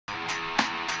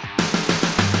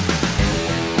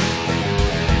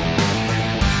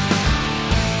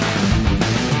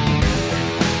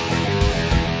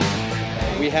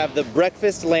have the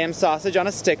breakfast lamb sausage on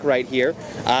a stick right here.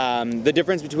 The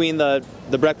difference between the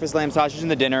breakfast lamb sausage and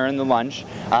the dinner and the lunch,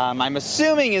 I'm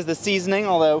assuming is the seasoning,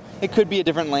 although it could be a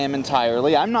different lamb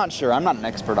entirely. I'm not sure. I'm not an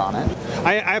expert on it.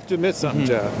 I have to admit something,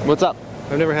 Jeff. What's up?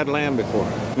 I've never had lamb before.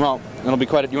 Well, it'll be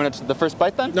quite a... You want to the first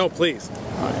bite then? No, please.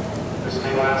 All right. This is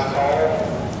the last call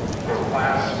for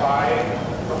Class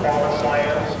 5 performance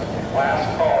lambs.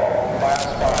 Last call, Class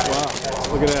 5.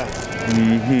 Wow, look at that.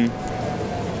 Mm-hmm.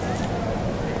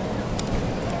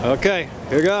 Okay,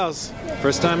 here goes.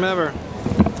 First time ever.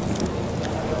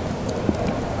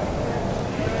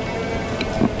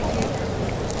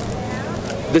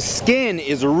 The skin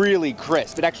is really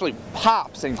crisp. It actually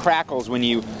pops and crackles when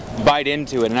you bite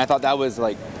into it, and I thought that was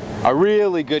like a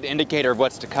really good indicator of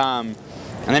what's to come.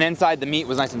 And then inside the meat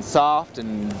was nice and soft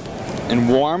and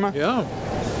warm. Yeah.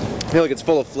 I feel like it's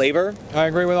full of flavor. I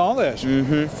agree with all this.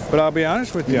 But I'll be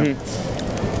honest with you.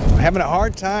 I'm having a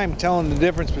hard time telling the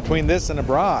difference between this and a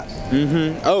brat.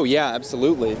 Oh yeah,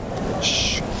 absolutely.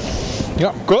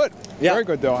 Yeah, good. Yeah. Very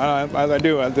good though. I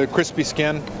do. The crispy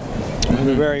skin.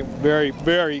 The very, very,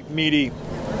 very meaty,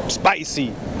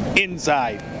 spicy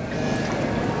inside.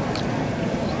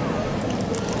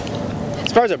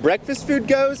 As far as a breakfast food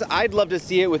goes, I'd love to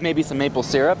see it with maybe some maple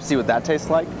syrup, see what that tastes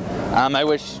like. I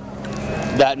wish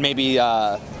that maybe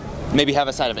have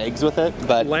a side of eggs with it,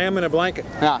 but Lamb in a blanket.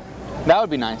 yeah, that would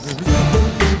be nice.